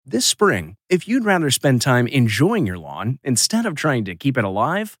This spring, if you'd rather spend time enjoying your lawn instead of trying to keep it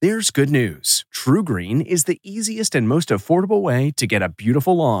alive, there's good news. TruGreen is the easiest and most affordable way to get a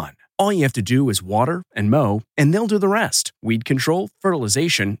beautiful lawn. All you have to do is water and mow, and they'll do the rest. Weed control,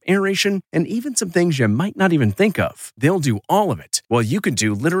 fertilization, aeration, and even some things you might not even think of. They'll do all of it, while you can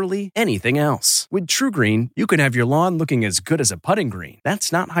do literally anything else. With TruGreen, you can have your lawn looking as good as a putting green.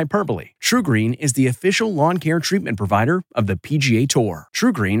 That's not hyperbole. TruGreen is the official lawn care treatment provider of the PGA Tour.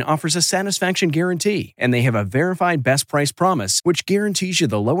 TruGreen offers a satisfaction guarantee, and they have a verified best price promise, which guarantees you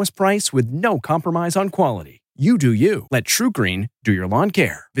the lowest price with no compromise on quality. You do you. Let TruGreen do your lawn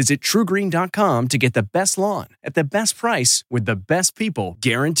care. Visit TruGreen.com to get the best lawn at the best price with the best people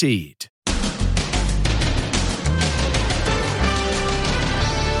guaranteed.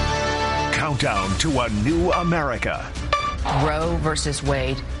 Countdown to a new America. Roe versus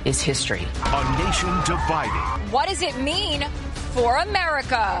Wade is history. A nation divided. What does it mean for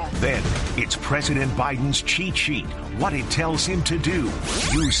America? Then it's President Biden's cheat sheet. What it tells him to do.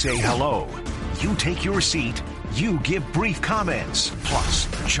 You say hello. You take your seat, you give brief comments. Plus,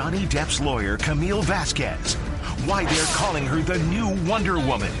 Johnny Depp's lawyer, Camille Vasquez. Why they're calling her the new Wonder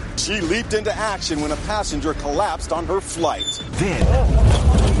Woman. She leaped into action when a passenger collapsed on her flight. Then,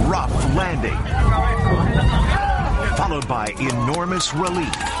 rough landing. Followed by enormous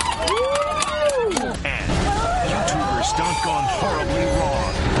relief. And YouTuber stunt gone horribly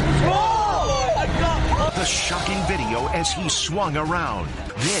wrong. The shocking video as he swung around.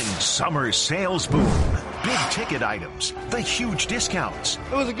 Then summer sales boom. Big ticket items. The huge discounts.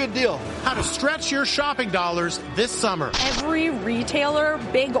 It was a good deal. How to stretch your shopping dollars this summer. Every retailer,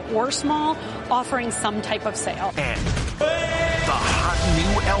 big or small, offering some type of sale. And the hot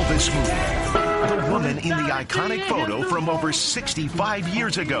new Elvis movie. The woman in the iconic photo from over 65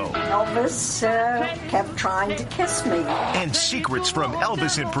 years ago. Elvis kept trying to kiss me. And secrets from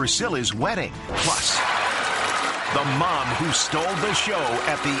Elvis and Priscilla's wedding. Plus, the mom who stole the show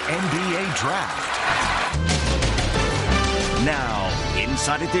at the NBA draft. Now,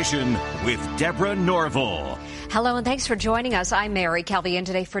 Inside Edition with Deborah Norville. Hello and thanks for joining us. I'm Mary Calvi in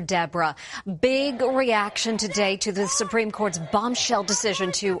today for Deborah. Big reaction today to the Supreme Court's bombshell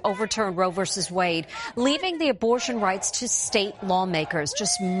decision to overturn Roe versus Wade, leaving the abortion rights to state lawmakers.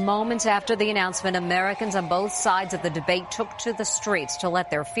 Just moments after the announcement, Americans on both sides of the debate took to the streets to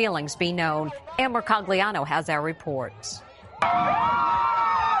let their feelings be known. Amber Cogliano has our reports.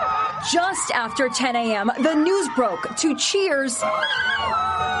 Just after 10 a.m., the news broke to cheers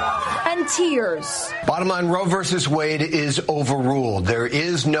and tears. Bottom line, Roe versus Wade is overruled. There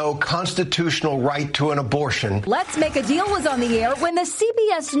is no constitutional right to an abortion. Let's Make a Deal was on the air when the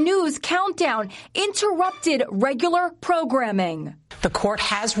CBS News countdown interrupted regular programming. The court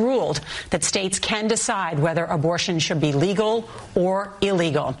has ruled that states can decide whether abortion should be legal or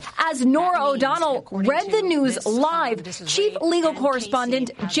illegal. As Nora O'Donnell read the news live, Chief Legal Correspondent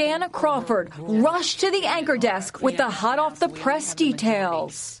Jan Crawford rushed to the anchor desk with the hot-off-the-press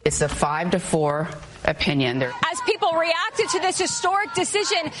details. It's a 5-4 opinion. As people reacted to this historic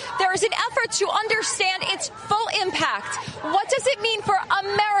decision, there is an effort to understand its full impact. What does it mean for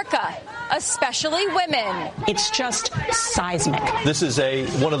America, especially women? It's just seismic. This is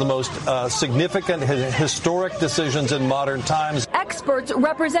one of the most significant, historic decisions in modern times. Experts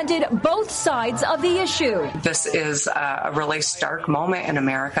represented both sides of the issue. This is a really stark moment in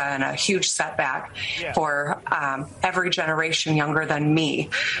America and a huge setback for every generation younger than me,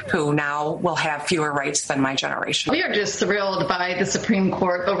 who now will have fewer rights than my generation. We are just thrilled by the Supreme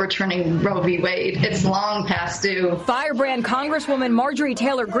Court overturning Roe v. Wade. It's long past due. Firebrand Congresswoman Marjorie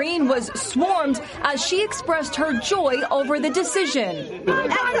Taylor Greene was swarmed as she expressed her joy over the decision.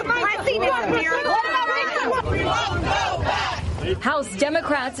 House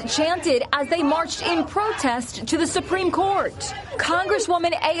Democrats chanted as they marched in protest to the Supreme Court.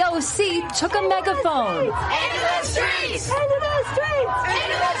 Congresswoman AOC took a megaphone. Into the streets! Into the streets!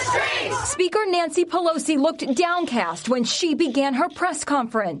 Into the streets! Speaker Nancy Pelosi looked downcast when she began her press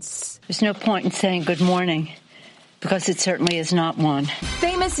conference. There's no point in saying good morning, because it certainly is not one.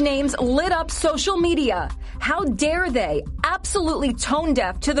 Famous names lit up social media. How dare they? Absolutely tone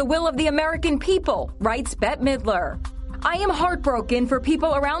deaf to the will of the American people, writes Bette Midler. I am heartbroken for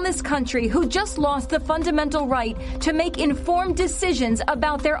people around this country who just lost the fundamental right to make informed decisions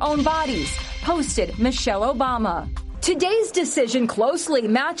about their own bodies, posted Michelle Obama. Today's decision closely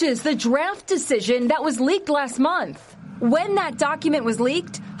matches the draft decision that was leaked last month. When that document was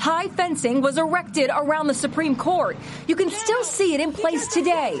leaked, high fencing was erected around the Supreme Court. You can still see it in place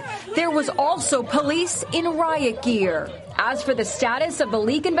today. There was also police in riot gear. As for the status of the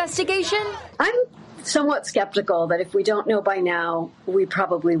leak investigation, I'm somewhat skeptical that if we don't know by now, we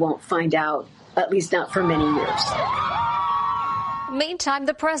probably won't find out, at least not for many years. Meantime,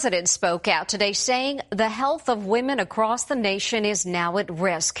 the president spoke out today saying the health of women across the nation is now at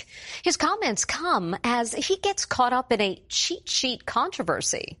risk. His comments come as he gets caught up in a cheat sheet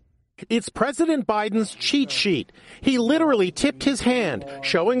controversy. It's President Biden's cheat sheet. He literally tipped his hand,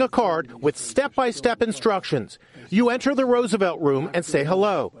 showing a card with step-by-step instructions. You enter the Roosevelt Room and say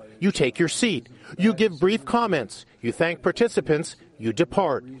hello. You take your seat. You give brief comments. You thank participants. You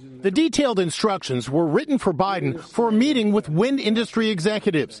depart. The detailed instructions were written for Biden for a meeting with wind industry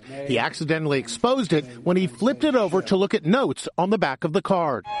executives. He accidentally exposed it when he flipped it over to look at notes on the back of the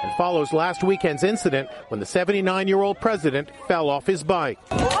card. It follows last weekend's incident when the 79-year-old president fell off his bike.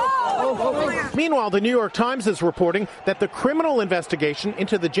 Meanwhile, the New York Times is reporting that the criminal investigation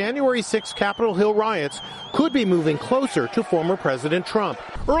into the January 6 Capitol Hill riots could be moving closer to former President Trump.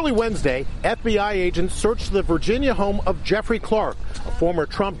 Early Wednesday, FBI agents searched the Virginia home of Jeffrey Clark, a former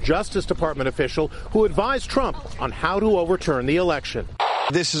Trump Justice Department official who advised Trump on how to overturn the election.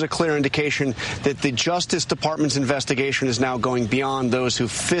 This is a clear indication that the Justice Department's investigation is now going beyond those who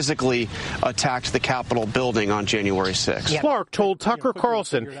physically attacked the Capitol building on January 6th. Clark told Tucker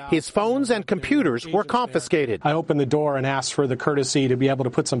Carlson his phones and computers were confiscated. I opened the door and asked for the courtesy to be able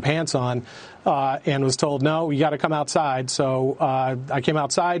to put some pants on and was told, no, you got to come outside. So I came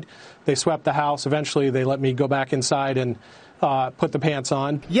outside. They swept the house. Eventually, they let me go back inside and put the pants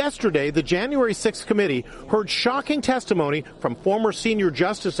on. Yesterday, the January 6th committee heard shocking testimony from former senior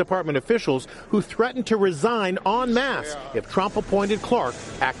Justice Department officials who threatened to resign en masse if Trump appointed Clark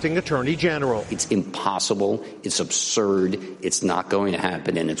acting attorney general. It's impossible. It's absurd. It's not going to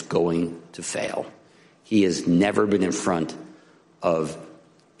happen, and it's going to fail. He has never been in front of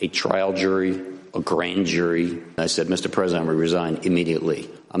a trial jury, a grand jury. I said, Mr. President, I resign immediately.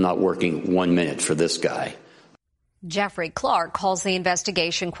 I'm not working 1 minute for this guy. Jeffrey Clark calls the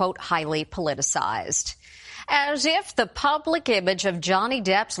investigation, quote, highly politicized. As if the public image of Johnny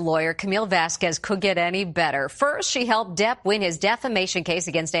Depp's lawyer, Camille Vasquez, could get any better. First, she helped Depp win his defamation case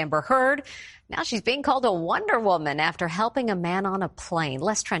against Amber Heard. Now she's being called a Wonder Woman after helping a man on a plane.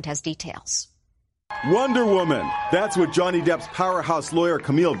 Les Trent has details. Wonder Woman. That's what Johnny Depp's powerhouse lawyer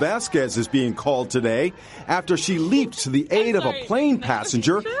Camille Vasquez is being called today after she leaped to the aid of a plane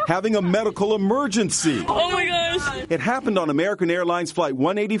passenger having a medical emergency. Oh my gosh. It happened on American Airlines Flight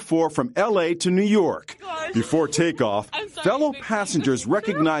 184 from L.A. to New York. Before takeoff, fellow passengers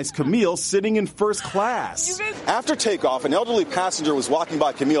recognized Camille sitting in first class. After takeoff, an elderly passenger was walking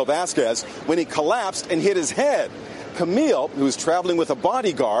by Camille Vasquez when he collapsed and hit his head. Camille, who was traveling with a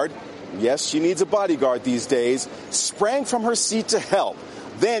bodyguard, yes, she needs a bodyguard these days, sprang from her seat to help.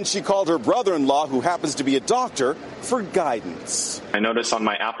 Then she called her brother-in-law, who happens to be a doctor, for guidance. I noticed on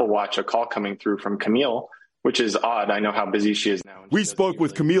my Apple Watch a call coming through from Camille, which is odd. I know how busy she is now. We spoke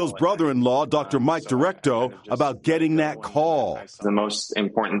with Camille's brother-in-law, Dr. Mike Directo, about getting that call. The most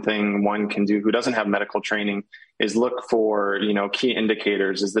important thing one can do who doesn't have medical training is look for, key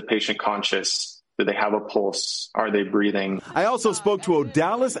indicators. Is the patient conscious? Do they have a pulse? Are they breathing? I also spoke to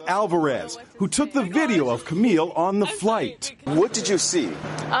Odalis Alvarez, who took the video of Camille on the flight. What did you see?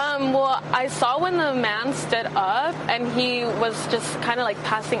 Well, I saw when the man stood up and he was just kind of like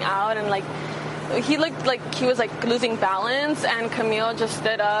passing out and he looked like he was losing balance, and Camille just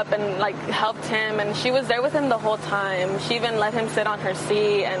stood up and helped him, and she was there with him the whole time. She even let him sit on her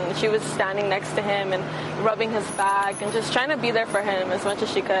seat, and she was standing next to him and rubbing his back and just trying to be there for him as much as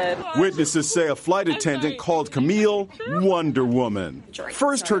she could. Witnesses say a flight attendant called Camille Wonder Woman.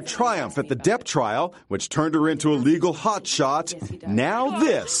 First, her triumph at the Depp trial, which turned her into a legal hotshot. Now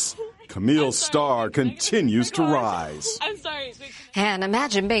this. Camille's star continues to rise. I'm sorry. And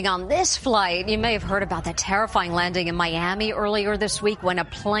imagine being on this flight. You may have heard about that terrifying landing in Miami earlier this week when a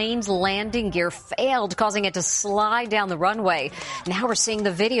plane's landing gear failed, causing it to slide down the runway. Now we're seeing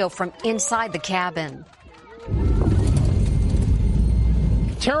the video from inside the cabin.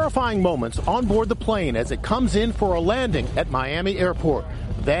 Terrifying moments on board the plane as it comes in for a landing at Miami Airport.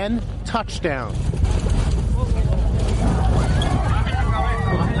 Then touchdown.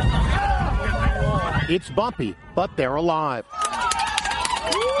 It's bumpy, but they're alive.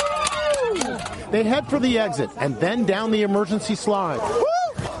 They head for the exit and then down the emergency slide.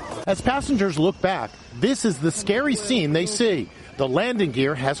 As passengers look back, this is the scary scene they see. The landing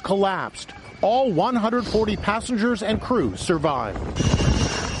gear has collapsed. All 140 passengers and crew survived.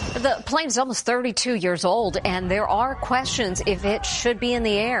 The plane is almost 32 years old, and there are questions if it should be in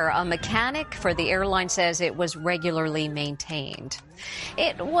the air. A mechanic for the airline says it was regularly maintained.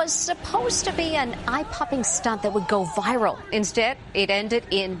 It was supposed to be an eye-popping stunt that would go viral. Instead, it ended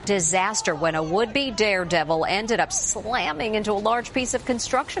in disaster when a would-be daredevil ended up slamming into a large piece of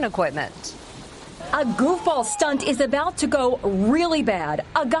construction equipment. A goofball stunt is about to go really bad.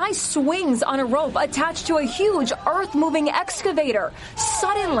 A guy swings on a rope attached to a huge earth-moving excavator.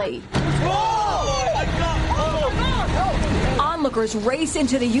 Suddenly, onlookers race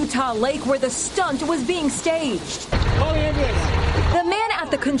into the Utah lake where the stunt was being staged. The man at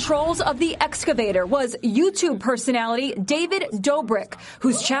the controls of the excavator was YouTube personality David Dobrik,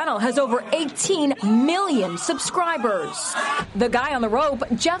 whose channel has over 18 million subscribers. The guy on the rope,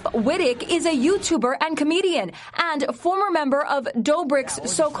 Jeff Wittick, is a YouTuber and comedian and former member of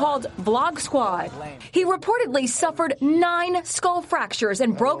Dobrik's so-called Vlog Squad. He reportedly suffered 9 skull fractures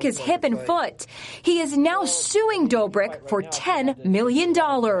and broke his hip and foot. He is now suing Dobrik for $10 million.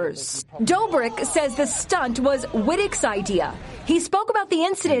 Dobrik says the stunt was Wittick's idea. He spoke about the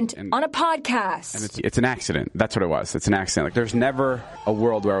incident on a podcast. And it's an accident. That's what it was. It's an accident. Like, there's never a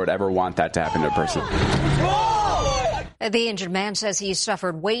world where I would ever want that to happen to a person. The injured man says he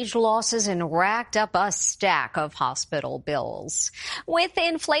suffered wage losses and racked up a stack of hospital bills. With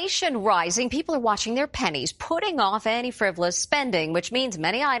inflation rising, people are watching their pennies, putting off any frivolous spending, which means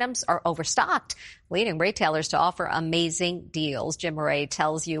many items are overstocked, leading retailers to offer amazing deals. Jim Murray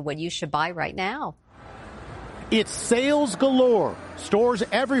tells you what you should buy right now. It's sales galore. Stores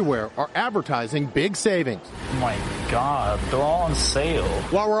everywhere are advertising big savings. Oh my God, they're all on sale.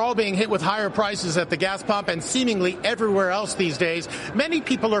 While we're all being hit with higher prices at the gas pump and seemingly everywhere else these days, many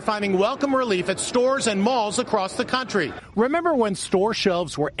people are finding welcome relief at stores and malls across the country. Remember when store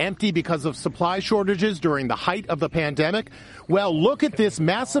shelves were empty because of supply shortages during the height of the pandemic? Well, look at this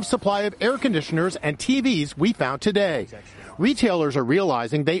massive supply of air conditioners and TVs we found today. Retailers are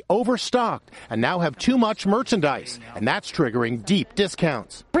realizing they overstocked and now have too much merchandise, and that's triggering deep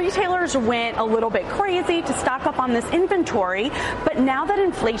discounts. Retailers went a little bit crazy to stock up on this inventory, but now that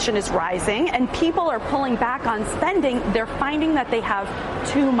inflation is rising and people are pulling back on spending, they're finding that they have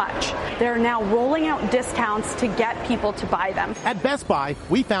too much. They're now rolling out discounts to get people to buy them. At Best Buy,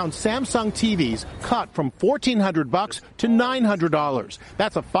 we found Samsung TVs cut from $1,400 to $900.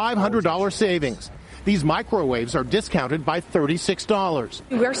 That's a $500 savings. These microwaves are discounted by $36.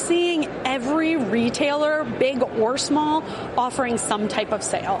 We're seeing every retailer, big or small, offering some type of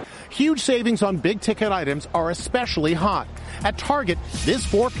sale. Huge savings on big-ticket items are especially hot. At Target, this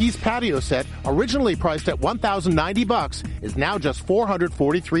 4-piece patio set, originally priced at $1,090, is now just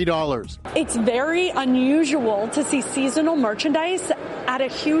 $443. It's very unusual to see seasonal merchandise at a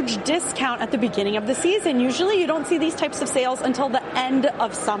huge discount at the beginning of the season. Usually you don't see these types of sales until the end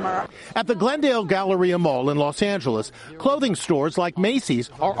of summer. At the Glendale Galleria Mall in Los Angeles, clothing stores like Macy's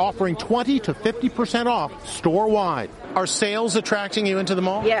are offering 20 to 50% off store-wide. Are sales attracting you into the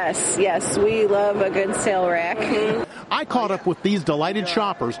mall? Yes, we love a good sale rack. I caught up with these delighted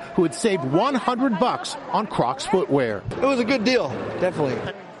shoppers who had saved $100 on Crocs footwear. It was a good deal, definitely.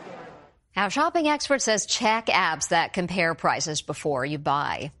 Our shopping expert says check apps that compare prices before you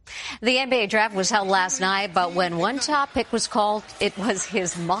buy. The NBA draft was held last night, but when one top pick was called, it was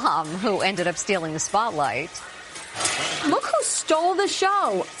his mom who ended up stealing the spotlight. Look who stole the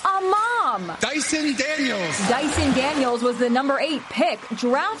show. A mom. Dyson Daniels. Dyson Daniels was the number 8 pick,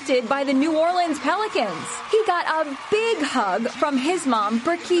 drafted by the New Orleans Pelicans. He got a big hug from his mom,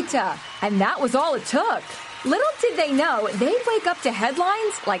 Brigitte, and that was all it took. Little did they know they'd wake up to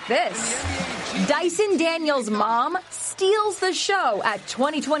headlines like this. Dyson Daniels' mom steals the show at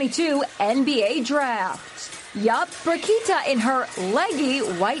 2022 NBA Draft. Yup, Brigitte in her leggy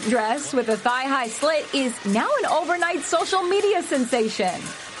white dress with a thigh-high slit is now an overnight social media sensation.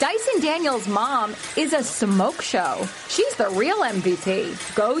 Dyson Daniels' mom is a smoke show. She's the real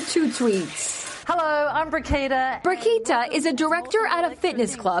MVP. Go to tweets. Hello, I'm Brigitte. Brigitte is a director at a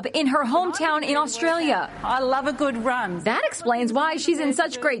fitness club in her hometown in Australia. I love a good run. That explains why she's in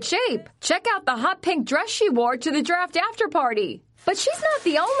such great shape. Check out the hot pink dress she wore to the draft after party. But she's not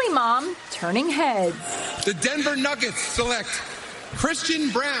the only mom turning heads. The Denver Nuggets select Christian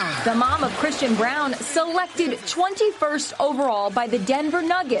Brown. The mom of Christian Brown, selected 21st overall by the Denver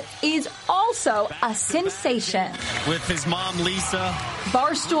Nuggets, is also a sensation. With his mom, Lisa.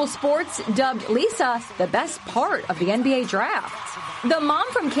 Barstool Sports dubbed Lisa the best part of the NBA draft. The mom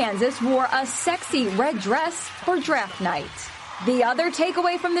from Kansas wore a sexy red dress for draft night. The other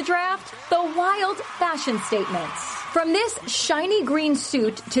takeaway from the draft, the wild fashion statements. From this shiny green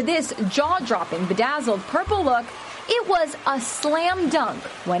suit to this jaw-dropping bedazzled purple look, It was a slam dunk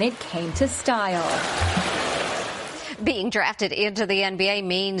when it came to style. Being drafted into the NBA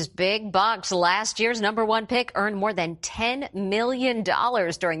means big bucks. Last year's #1 pick earned more than $10 million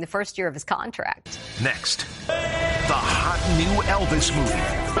during the first year of his contract. Next, the hot new Elvis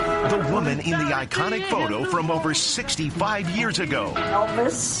movie. The woman in the iconic photo from over 65 years ago.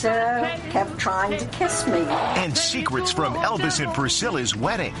 Elvis kept trying to kiss me. And secrets from Elvis and Priscilla's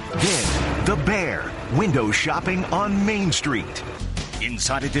wedding. Then, The Bear, window shopping on Main Street.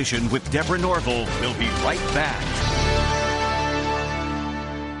 Inside Edition with Deborah Norville. We'll be right back.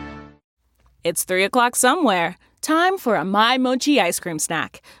 It's 3 o'clock somewhere. Time for a My Mochi ice cream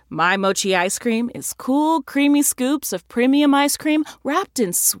snack. My Mochi ice cream is cool, creamy scoops of premium ice cream wrapped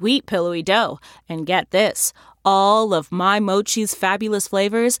in sweet, pillowy dough. And get this, all of My Mochi's fabulous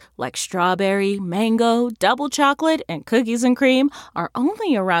flavors, like strawberry, mango, double chocolate, and cookies and cream, are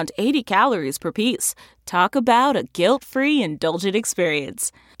only around 80 calories per piece. Talk about a guilt-free, indulgent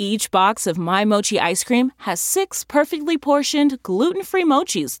experience. Each box of My Mochi ice cream has 6 perfectly portioned, gluten-free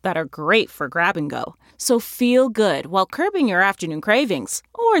mochis that are great for grab and go. So feel good while curbing your afternoon cravings,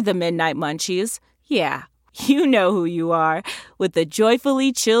 or the midnight munchies. Yeah, you know who you are, with the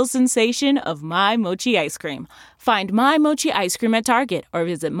joyfully chill sensation of My Mochi ice cream. Find My Mochi ice cream at Target or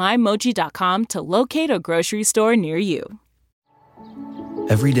visit MyMochi.com to locate a grocery store near you.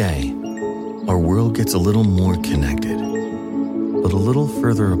 Every day, our world gets a little more connected, but a little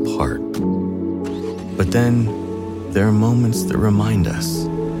further apart. But then, there are moments that remind us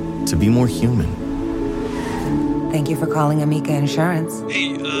to be more human. Thank you for calling Amica Insurance.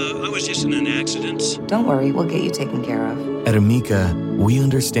 Hey, I was just in an accident. Don't worry, we'll get you taken care of. At Amica, we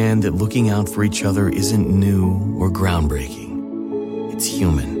understand that looking out for each other isn't new or groundbreaking. It's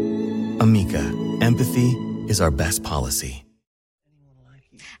human. Amica, empathy is our best policy.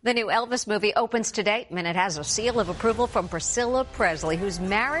 The new Elvis movie opens today, and it has a seal of approval from Priscilla Presley, whose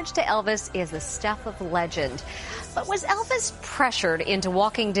marriage to Elvis is the stuff of legend. But was Elvis pressured into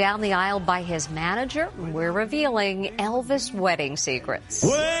walking down the aisle by his manager? We're revealing Elvis' wedding secrets.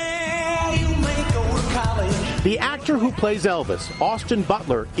 The actor who plays Elvis, Austin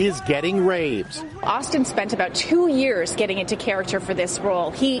Butler, is getting raves. Austin spent about 2 years getting into character for this role.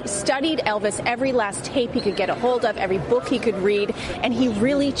 He studied Elvis, every last tape he could get a hold of, every book he could read, and he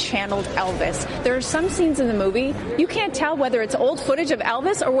really channeled Elvis. There are some scenes in the movie, you can't tell whether it's old footage of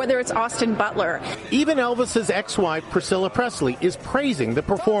Elvis or whether it's Austin Butler. Even Elvis's ex-wife, Priscilla Presley, is praising the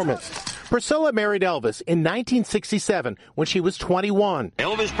performance. Priscilla married Elvis in 1967 when she was 21.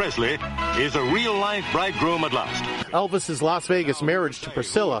 Elvis Presley is a real-life bridegroom at last. Elvis's Las Vegas marriage to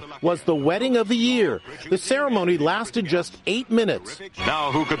Priscilla was the wedding of the year. The ceremony lasted just 8 minutes.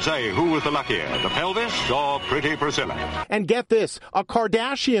 Now who could say who was the luckier, the pelvis or pretty Priscilla? And get this, a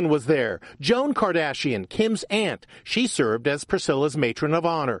Kardashian was there. Joan Kardashian, Kim's aunt. She served as Priscilla's matron of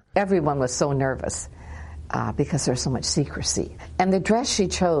honor. Everyone was so nervous. Because there's so much secrecy. And the dress she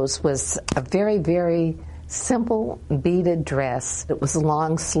chose was a very, very simple beaded dress. It was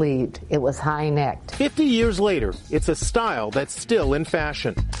long-sleeved. It was high-necked. 50 years later, it's a style that's still in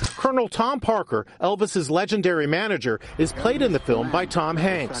fashion. Colonel Tom Parker, Elvis's legendary manager, is played in the film by Tom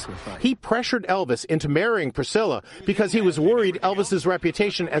Hanks. He pressured Elvis into marrying Priscilla because he was worried Elvis's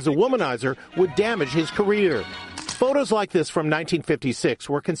reputation as a womanizer would damage his career. Photos like this from 1956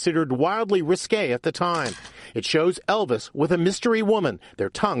 were considered wildly risque at the time. It shows Elvis with a mystery woman. Their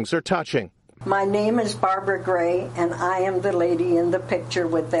tongues are touching. My name is Barbara Gray, and I am the lady in the picture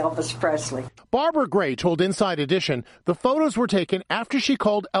with Elvis Presley. Barbara Gray told Inside Edition the photos were taken after she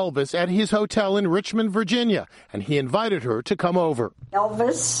called Elvis at his hotel in Richmond, Virginia, and he invited her to come over.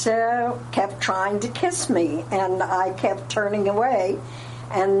 Elvis kept trying to kiss me, and I kept turning away.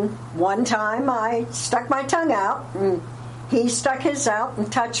 And one time I stuck my tongue out, and he stuck his out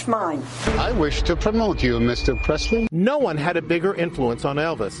and touched mine. I wish to promote you, Mr. Presley. No one had a bigger influence on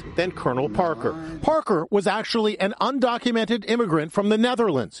Elvis than Colonel Parker. Parker was actually an undocumented immigrant from the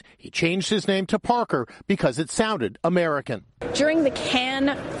Netherlands. He changed his name to Parker because it sounded American. During the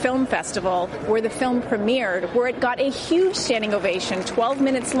Cannes Film Festival, where the film premiered, where it got a huge standing ovation, 12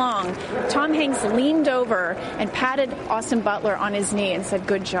 minutes long, Tom Hanks leaned over and patted Austin Butler on his knee and said,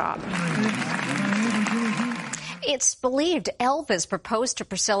 "Good job." It's believed Elvis proposed to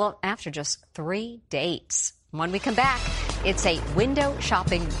Priscilla after just 3 dates. When we come back, it's a window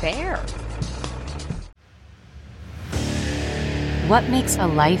shopping bear. What makes a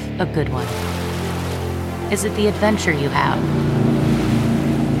life a good one? Is it the adventure you have?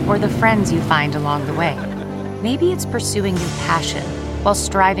 Or the friends you find along the way? Maybe it's pursuing your passion while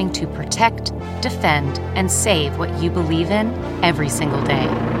striving to protect, defend, and save what you believe in every single day.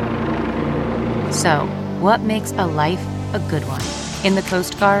 So, What makes a life a good one? In the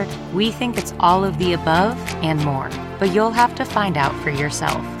Coast Guard, we think it's all of the above and more, but you'll have to find out for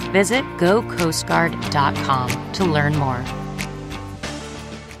yourself. Visit gocoastguard.com to learn more.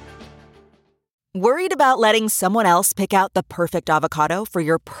 Worried about letting someone else pick out the perfect avocado for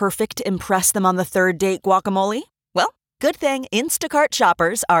your perfect impress them on the third date guacamole? Well, good thing Instacart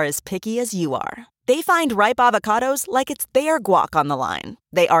shoppers are as picky as you are. They find ripe avocados like it's their guac on the line.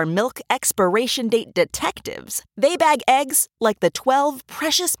 They are milk expiration date detectives. They bag eggs like the 12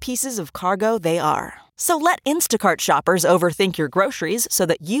 precious pieces of cargo they are. So let Instacart shoppers overthink your groceries so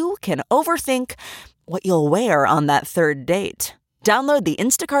that you can overthink what you'll wear on that third date. Download the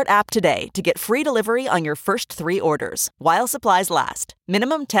Instacart app today to get free delivery on your first 3 orders, while supplies last.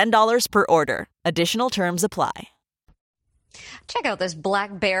 Minimum $10 per order. Additional terms apply. Check out this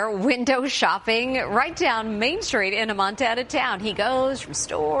black bear window shopping right down Main Street in a Montana town. He goes from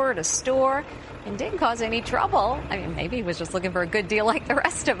store to store and didn't cause any trouble. I mean, maybe he was just looking for a good deal like the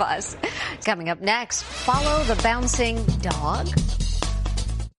rest of us. Coming up next, follow the bouncing dog.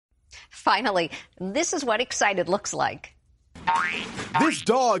 Finally, this is what excited looks like. This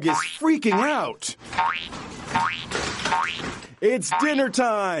dog is freaking out. It's dinner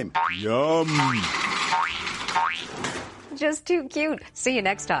time. Yum. Just too cute. See you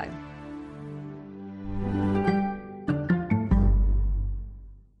next time.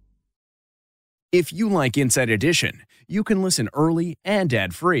 If you like Inside Edition, you can listen early and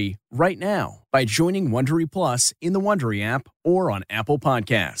ad-free right now by joining Wondery Plus in the Wondery app or on Apple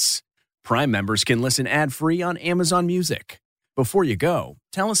Podcasts. Prime members can listen ad-free on Amazon Music. Before you go,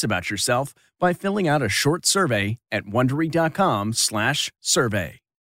 tell us about yourself by filling out a short survey at Wondery.com/survey.